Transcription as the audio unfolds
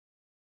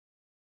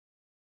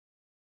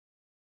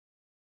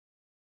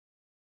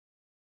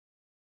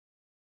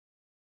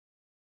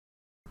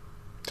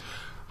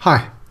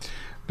Hi,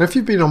 now if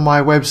you've been on my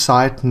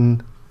website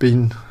and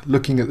been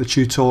looking at the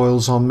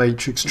tutorials on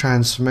matrix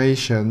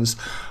transformations,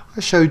 I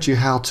showed you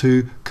how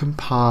to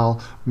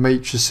compile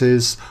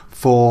matrices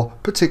for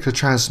particular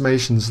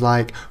transformations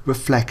like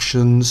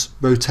reflections,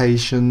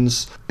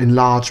 rotations,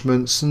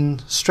 enlargements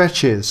and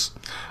stretches.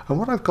 And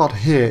what I've got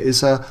here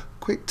is a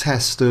quick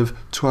test of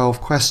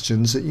 12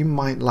 questions that you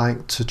might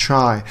like to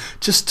try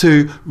just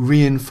to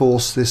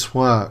reinforce this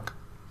work.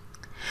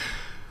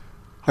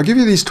 I'll give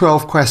you these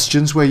 12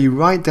 questions where you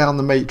write down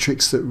the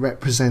matrix that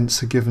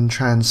represents a given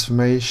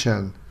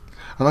transformation.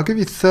 And I'll give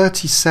you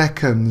 30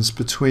 seconds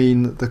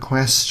between the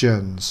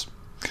questions.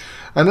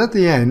 And at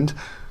the end,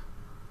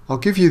 I'll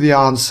give you the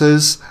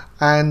answers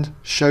and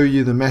show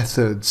you the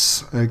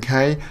methods,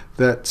 okay,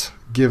 that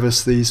give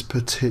us these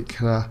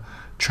particular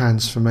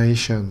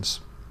transformations.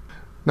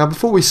 Now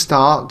before we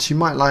start, you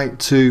might like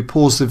to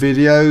pause the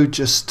video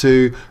just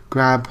to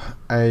grab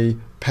a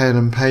pen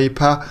and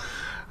paper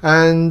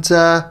and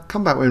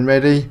come back when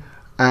ready,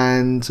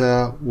 and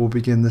we'll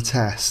begin the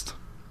test.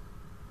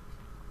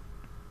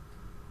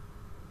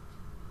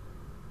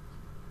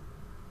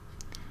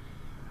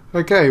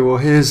 Okay, well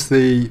here's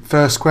the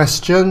first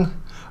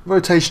question.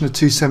 Rotation of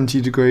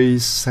 270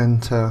 degrees,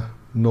 center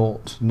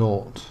 0,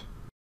 0.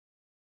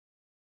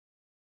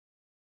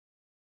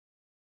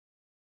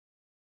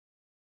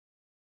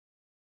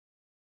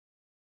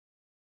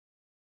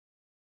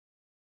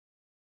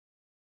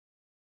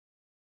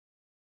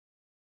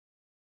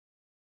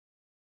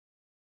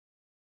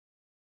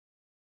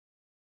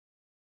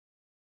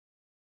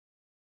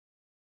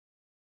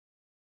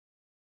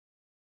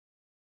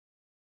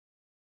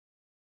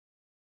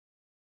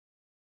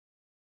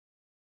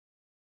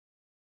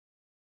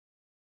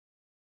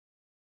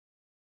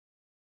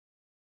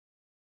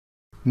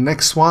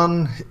 Next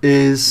one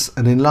is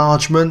an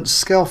enlargement,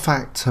 scale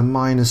factor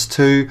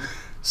 -2,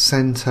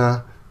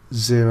 center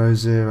 0,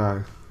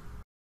 0.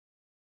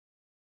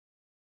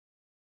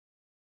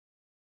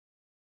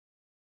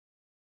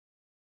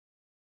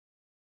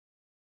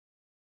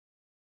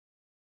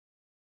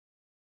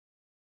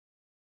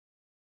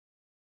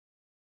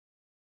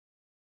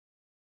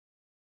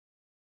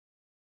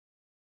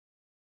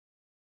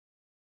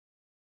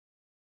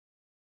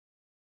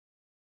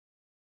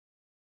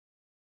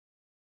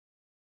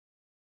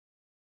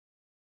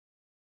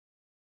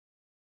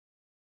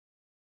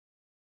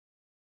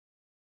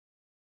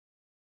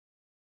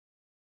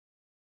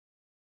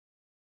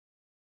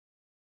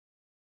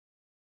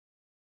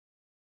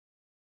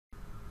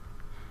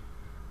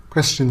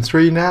 Question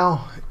 3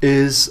 now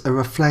is a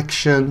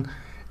reflection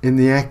in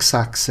the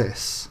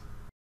x-axis.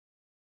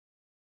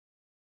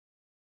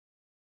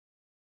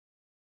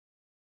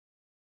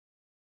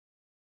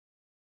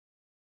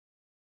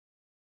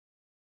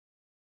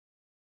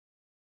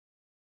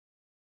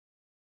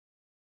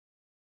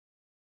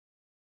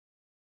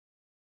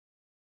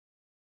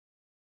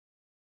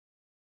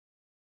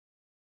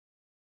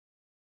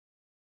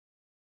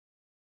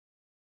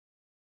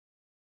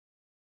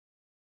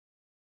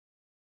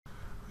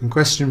 And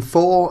question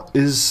 4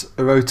 is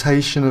a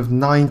rotation of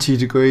 90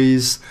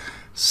 degrees,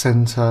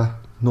 center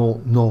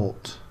 0, 0.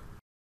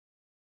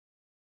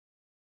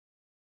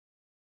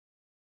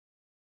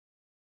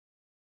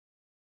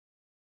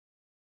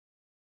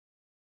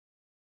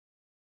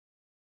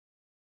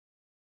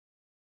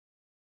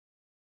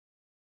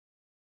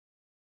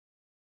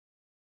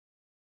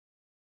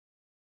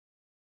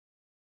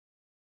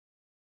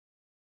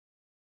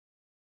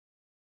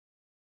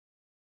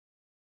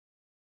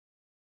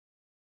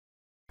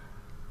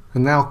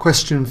 And now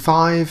question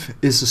 5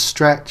 is a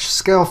stretch,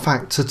 scale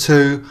factor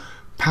 2,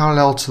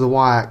 parallel to the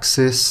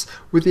y-axis,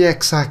 with the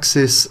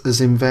x-axis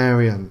as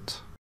invariant.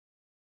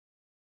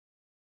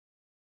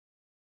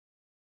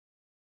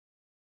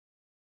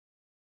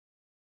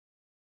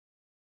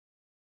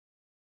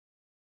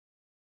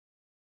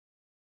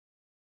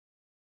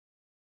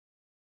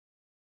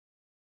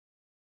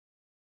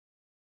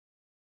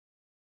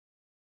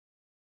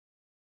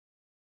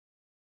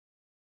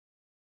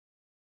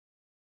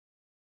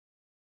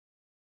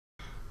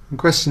 And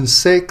question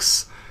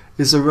 6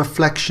 is a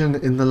reflection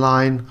in the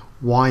line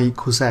y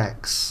equals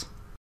x.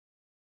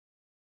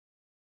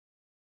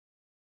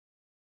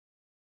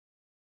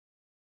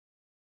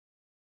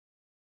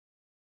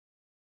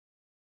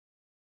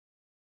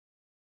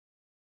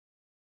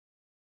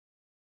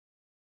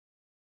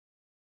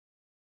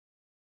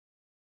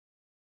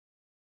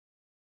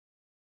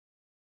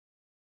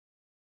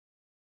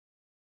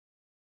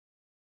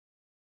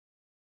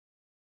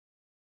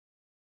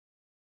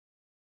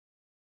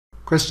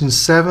 Question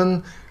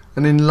 7,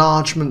 an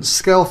enlargement,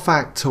 scale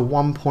factor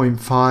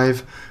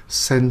 1.5,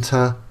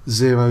 center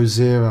 0,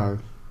 0.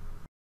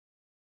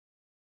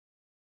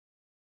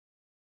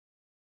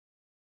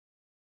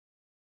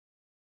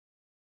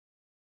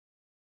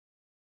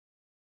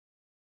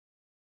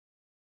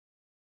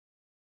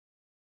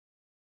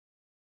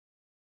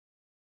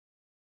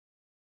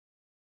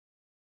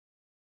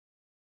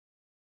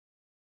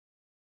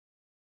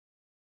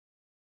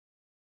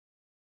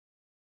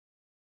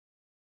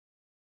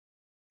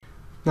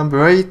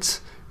 Number 8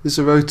 is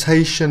a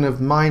rotation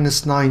of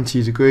minus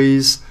 90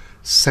 degrees,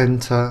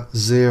 center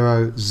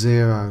 0,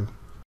 0.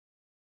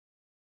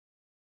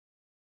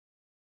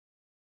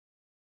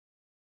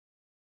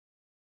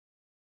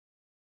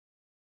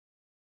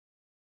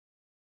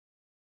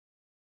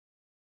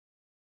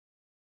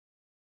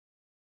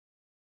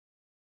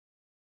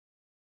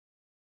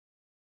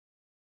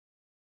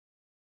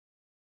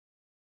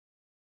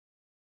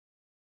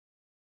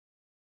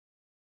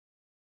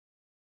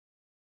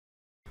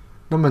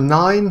 Number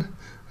 9,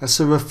 that's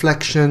a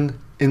reflection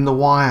in the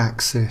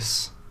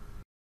y-axis.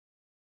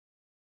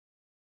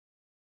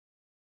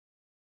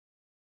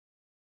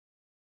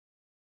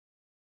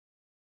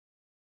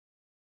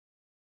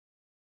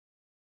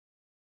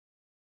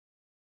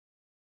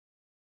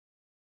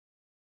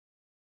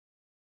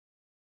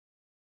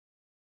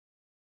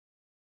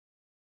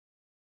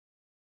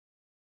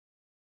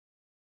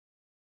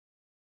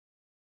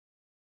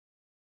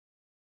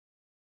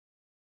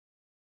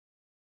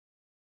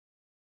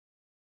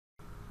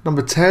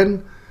 Number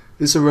 10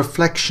 is a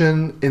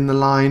reflection in the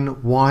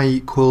line y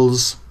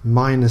equals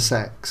minus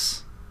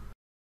x.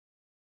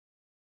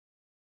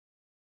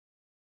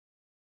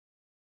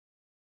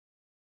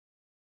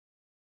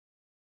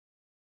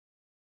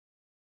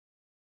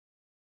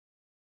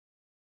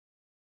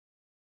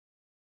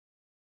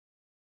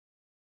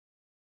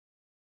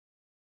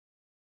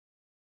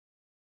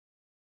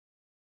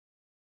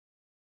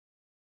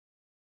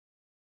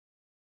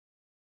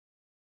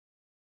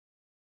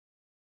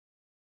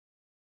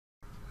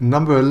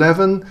 Number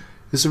 11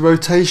 is a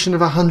rotation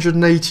of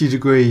 180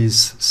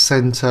 degrees,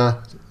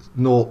 center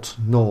 0,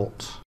 0.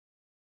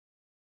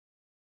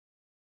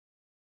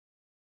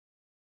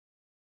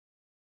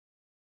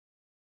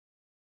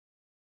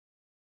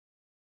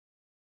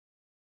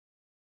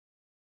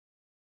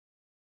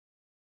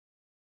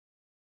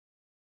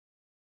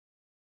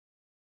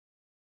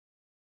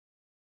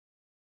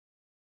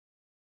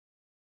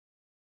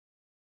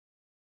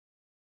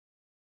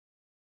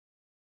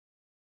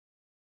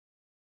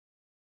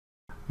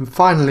 And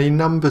finally,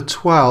 number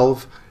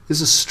 12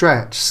 is a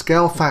stretch,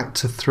 scale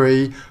factor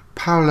 3,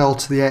 parallel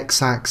to the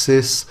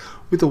x-axis,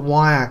 with the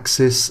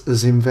y-axis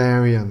as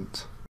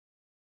invariant.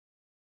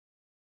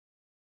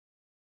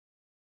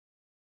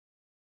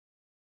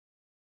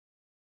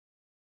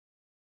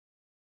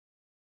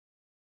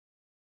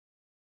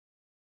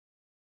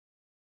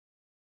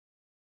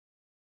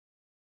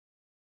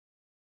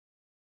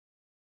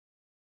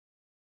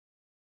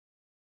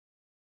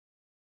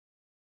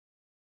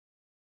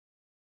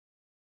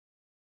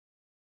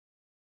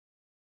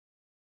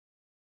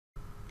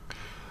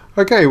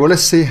 Okay, well,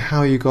 let's see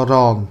how you got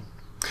on.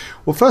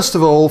 Well, first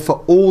of all,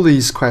 for all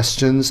these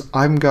questions,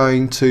 I'm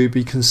going to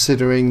be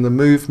considering the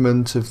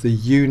movement of the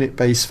unit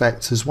base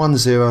vectors 1,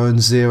 0 and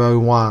 0,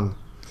 1,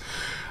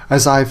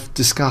 as I've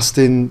discussed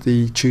in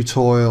the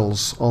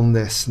tutorials on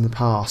this in the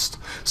past.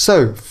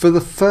 So, for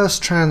the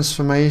first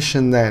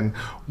transformation then,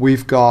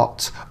 we've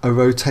got a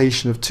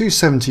rotation of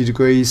 270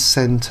 degrees,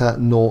 center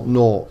 0,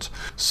 0.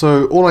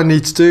 So all I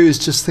need to do is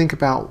just think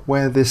about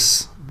where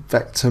this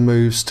vector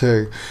moves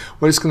to.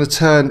 Well, it's going to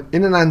turn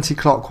in an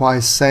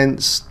anti-clockwise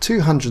sense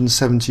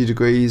 270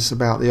 degrees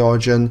about the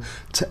origin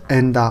to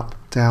end up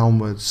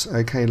downwards,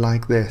 okay,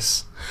 like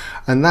this.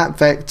 And that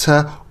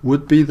vector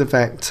would be the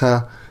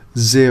vector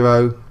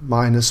 0,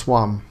 minus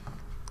 1.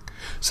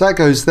 So that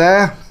goes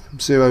there,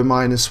 0,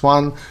 minus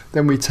 1.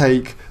 Then we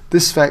take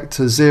this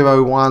vector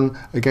 0, 1,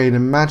 again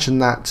imagine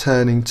that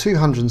turning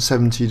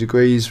 270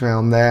 degrees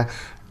around there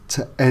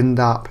to end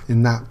up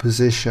in that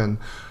position.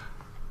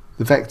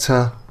 The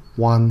vector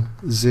 1,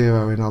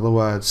 0 in other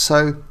words.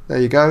 So there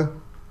you go,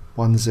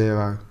 1,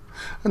 0.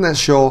 And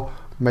that's your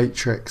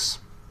matrix.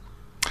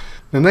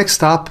 The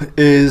next up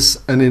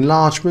is an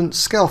enlargement,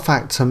 scale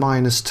factor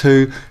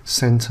 -2,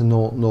 center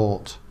 0,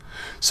 0.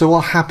 So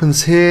what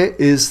happens here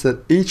is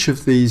that each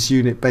of these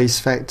unit base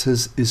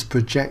vectors is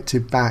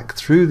projected back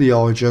through the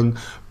origin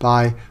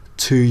by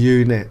 2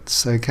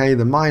 units. Okay,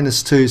 the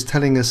 -2 is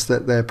telling us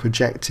that they're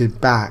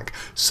projected back.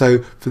 So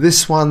for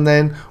this one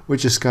then, we're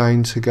just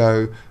going to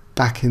go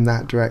back in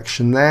that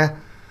direction there,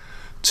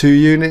 2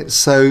 units.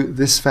 So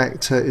this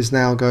vector is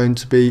now going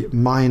to be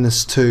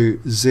 -2,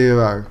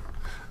 0,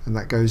 and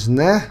that goes in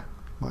there,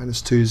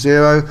 -2,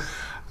 0.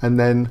 And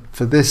then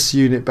for this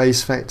unit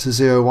base vector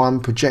 0, 1,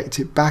 project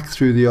it back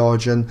through the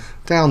origin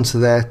down to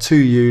there, 2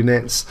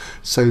 units.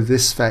 So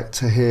this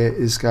vector here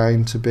is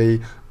going to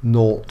be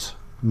 0,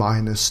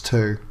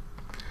 -2,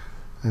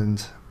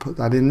 and put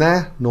that in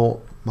there,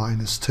 0,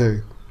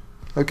 -2.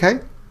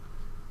 Okay.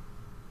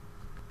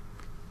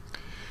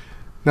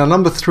 Now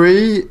number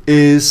 3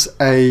 is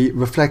a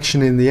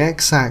reflection in the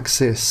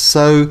x-axis.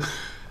 So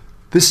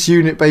this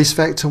unit base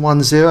vector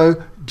 1,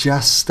 0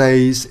 just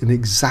stays in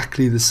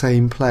exactly the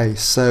same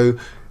place, so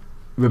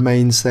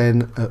remains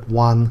then at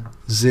 1,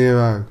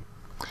 0.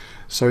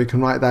 So we can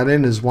write that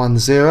in as 1,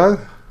 0.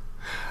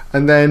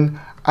 And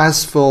then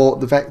as for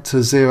the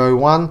vector 0,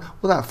 1,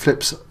 well, that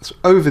flips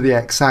over the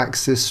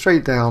x-axis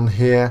straight down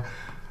here,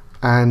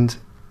 and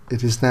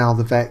it is now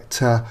the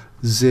vector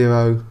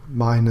 0,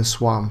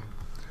 -1.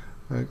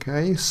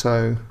 Okay,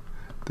 so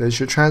there's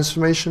your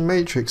transformation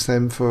matrix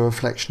then for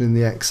reflection in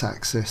the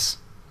x-axis.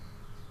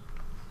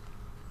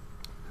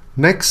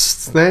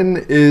 Next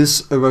then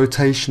is a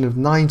rotation of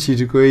 90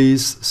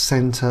 degrees,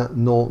 center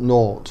 0,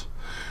 0.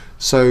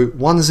 So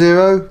 1,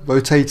 0,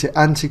 rotate it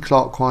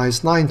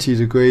anti-clockwise 90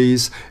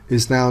 degrees,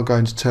 is now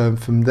going to turn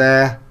from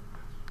there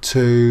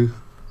to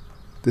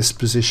this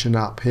position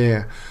up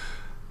here,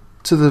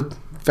 to the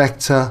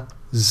vector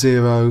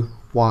 0,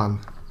 1.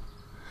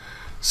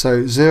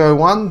 So 0,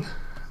 1,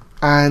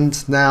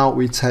 and now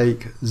we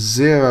take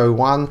 0,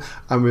 1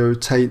 and we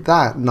rotate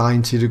that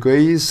 90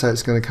 degrees, so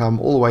it's going to come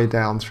all the way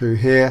down through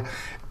here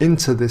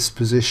into this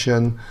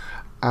position,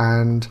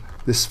 and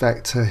this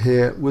vector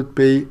here would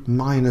be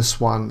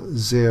 -1,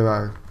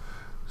 0.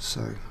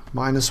 So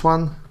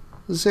 -1,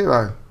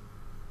 0.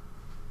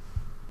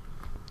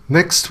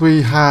 Next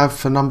we have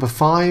for number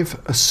 5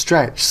 a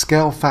stretch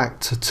scale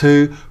factor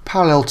 2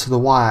 parallel to the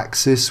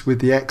y-axis with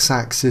the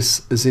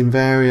x-axis as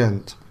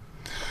invariant.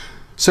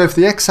 So if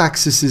the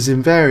x-axis is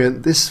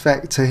invariant, this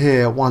vector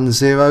here 1,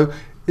 0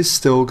 is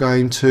still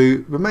going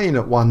to remain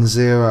at 1,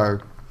 0.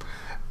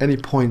 Any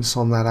points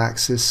on that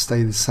axis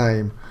stay the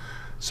same.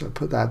 So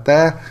put that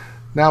there.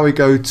 Now we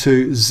go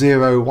to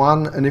 0,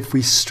 1, and if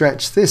we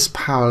stretch this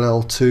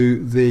parallel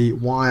to the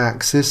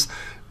y-axis,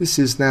 this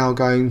is now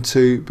going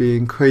to be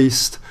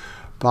increased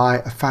by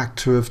a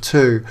factor of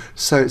 2.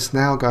 So it's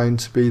now going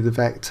to be the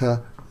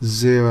vector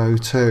 0,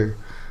 2.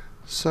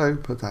 So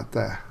put that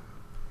there.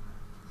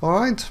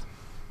 Alright.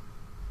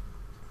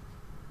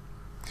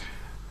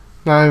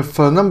 Now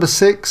for number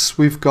 6,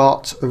 we've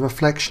got a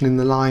reflection in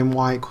the line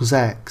y equals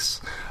x.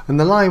 And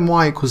the line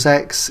y equals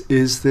x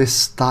is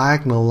this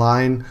diagonal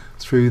line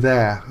through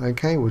there.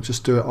 Okay, we'll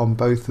just do it on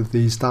both of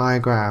these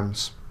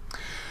diagrams.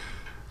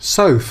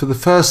 So for the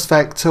first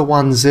vector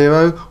 1,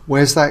 0,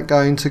 where's that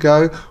going to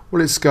go?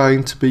 Well, it's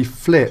going to be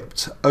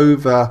flipped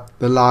over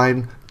the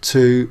line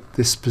to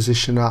this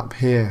position up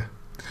here.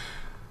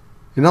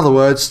 In other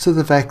words, to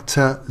the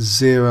vector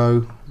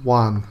 0,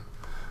 1.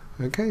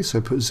 Okay, so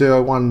put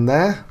 0, 1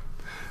 there.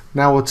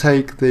 Now we'll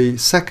take the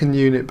second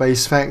unit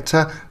base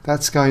vector,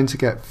 that's going to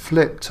get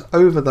flipped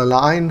over the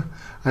line,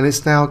 and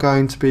it's now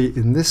going to be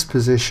in this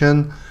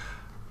position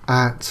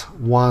at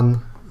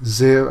 1,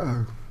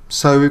 0.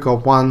 So we've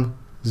got 1,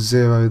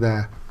 0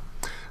 there.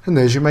 And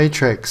there's your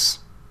matrix.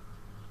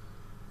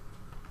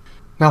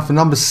 Now for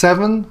number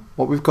 7,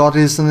 what we've got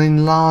is an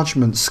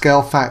enlargement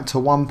scale factor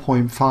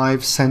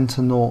 1.5,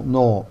 center 0,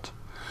 0.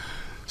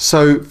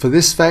 So for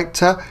this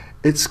vector,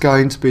 it's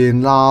going to be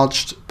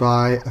enlarged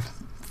by a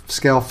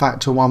scale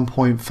factor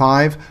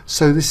 1.5,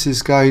 so this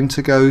is going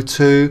to go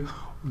to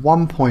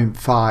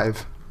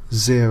 1.5,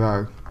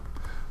 0.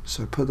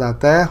 So put that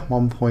there,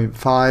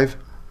 1.5,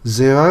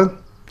 0.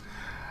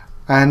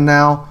 And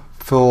now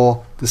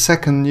for the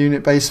second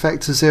unit base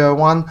vector 0,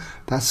 1,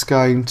 that's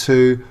going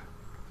to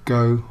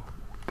go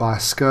by a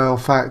scale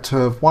factor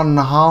of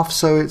 1.5,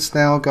 so it's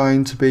now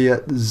going to be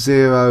at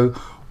 0,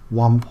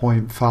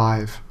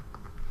 1.5.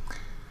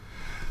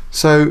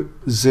 So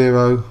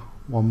 0,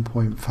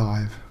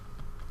 1.5.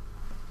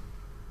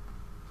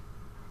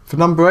 For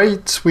number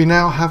 8, we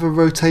now have a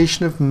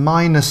rotation of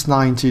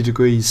 -90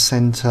 degrees,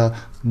 center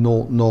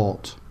 0, 0.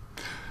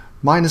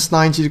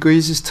 -90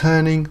 degrees is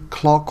turning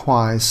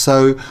clockwise,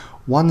 so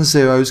 1,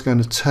 0 is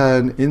going to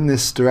turn in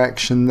this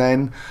direction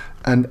then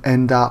and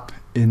end up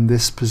in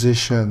this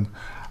position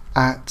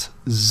at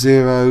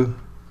 0,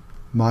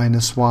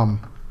 -1.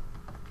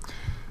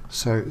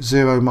 So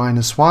 0,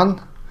 -1.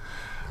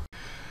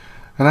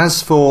 And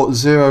as for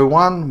 0,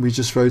 1, we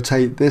just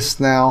rotate this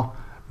now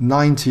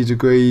 90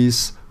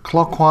 degrees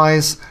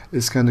clockwise.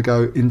 It's going to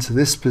go into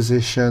this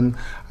position,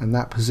 and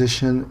that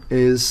position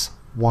is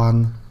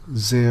 1,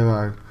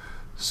 0.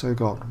 So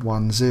got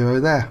 1,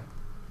 0 there.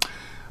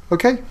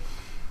 Okay.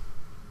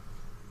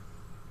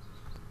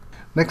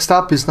 Next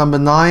up is number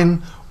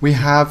 9. We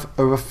have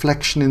a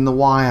reflection in the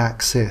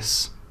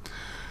y-axis.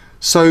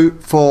 So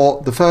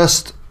for the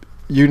first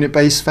unit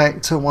base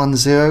vector 1,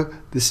 0,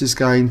 this is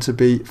going to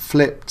be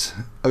flipped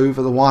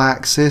over the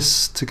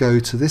y-axis to go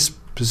to this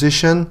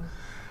position,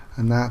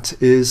 and that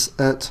is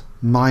at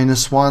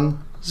 -1,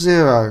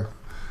 0.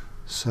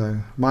 So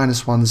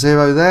 -1,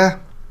 0 there.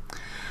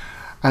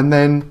 And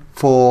then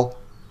for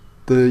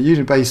the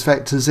unit base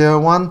vector 0,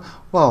 1,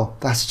 well,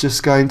 that's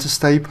just going to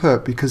stay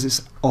put because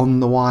it's on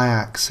the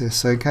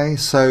y-axis. Okay,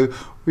 so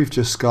we've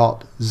just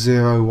got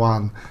 0,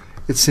 1.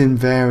 It's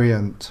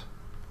invariant.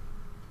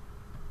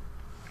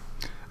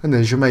 And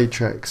there's your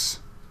matrix.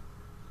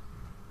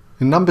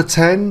 In number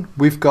 10,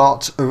 we've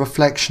got a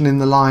reflection in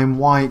the line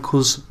y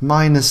equals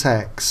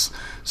 -x.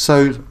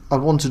 So I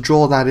want to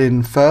draw that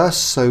in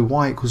first. So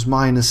y equals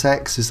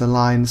 -x is a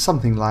line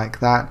something like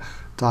that,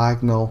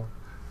 diagonal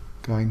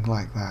going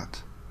like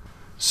that.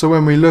 So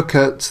when we look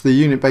at the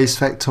unit base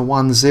vector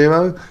 1,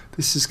 0,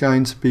 this is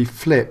going to be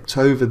flipped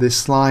over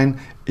this line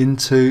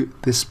into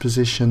this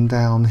position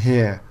down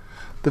here,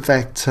 the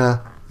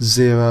vector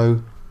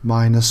 0,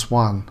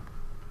 -1.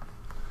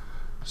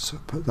 So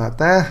put that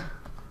there.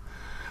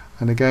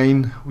 And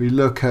again, we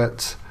look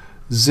at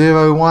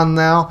 0, 1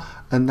 now,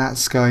 and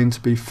that's going to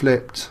be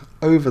flipped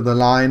over the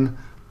line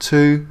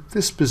to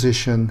this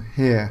position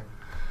here.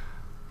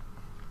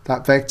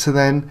 That vector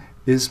then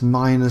is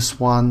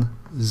 -1,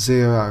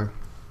 0.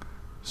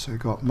 So we've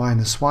got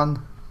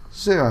 -1,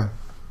 0.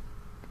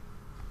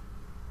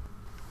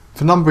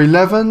 For number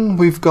 11,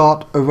 we've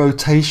got a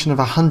rotation of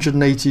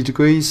 180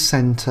 degrees,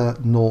 center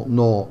 0,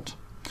 0,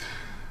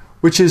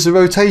 which is a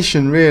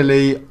rotation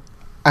really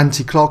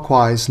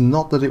anti-clockwise.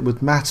 Not that it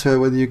would matter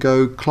whether you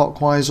go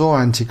clockwise or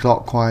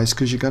anti-clockwise,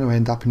 because you're going to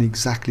end up in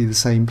exactly the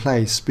same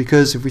place.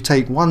 Because if we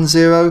take 1,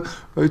 0,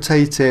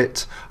 rotate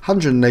it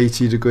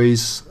 180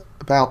 degrees,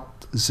 about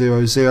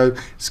 0, 0,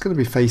 it's going to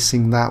be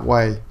facing that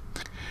way.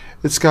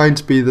 It's going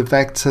to be the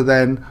vector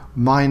then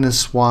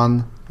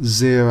 -1,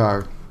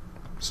 0.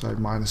 So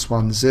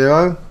 -1,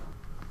 0.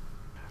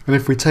 And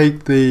if we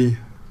take the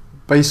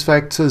base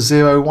vector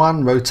 0,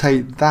 1,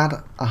 rotate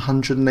that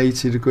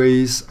 180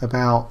 degrees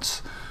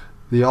about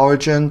the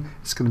origin,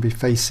 it's going to be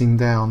facing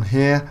down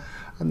here,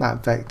 and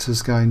that vector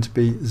is going to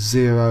be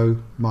 0,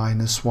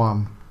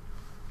 -1.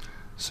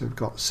 So we've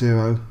got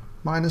 0,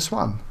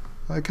 -1.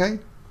 Okay.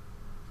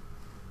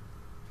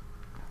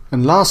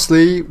 And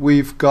lastly,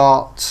 we've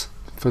got,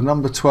 for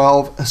number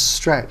 12, a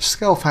stretch,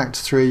 scale factor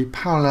 3,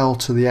 parallel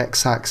to the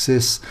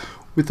x-axis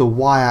with the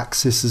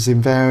y-axis as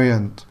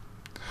invariant.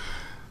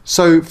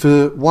 So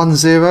for 1,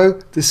 0,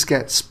 this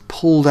gets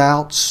pulled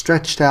out,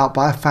 stretched out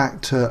by a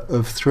factor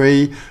of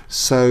 3,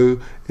 so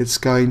it's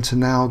going to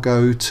now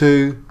go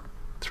to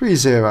 3,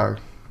 0.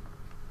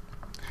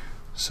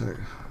 So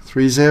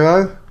 3,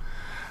 0.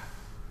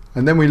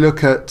 And then we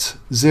look at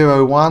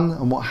 0, 1,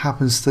 and what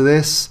happens to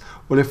this?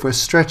 Well, if we're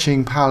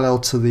stretching parallel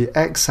to the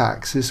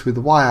x-axis with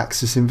the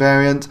y-axis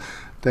invariant,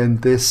 then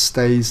this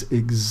stays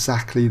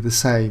exactly the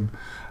same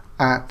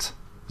at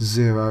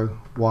 0,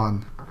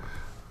 1.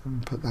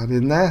 And put that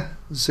in there,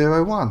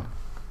 0, 1.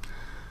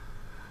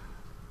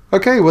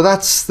 Okay, well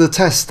that's the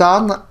test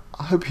done.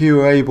 I hope you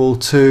were able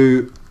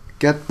to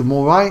get them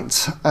all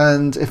right,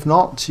 and if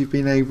not, you've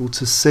been able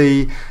to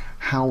see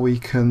how we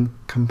can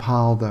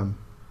compile them.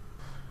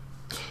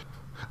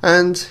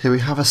 And here we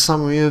have a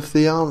summary of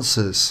the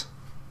answers.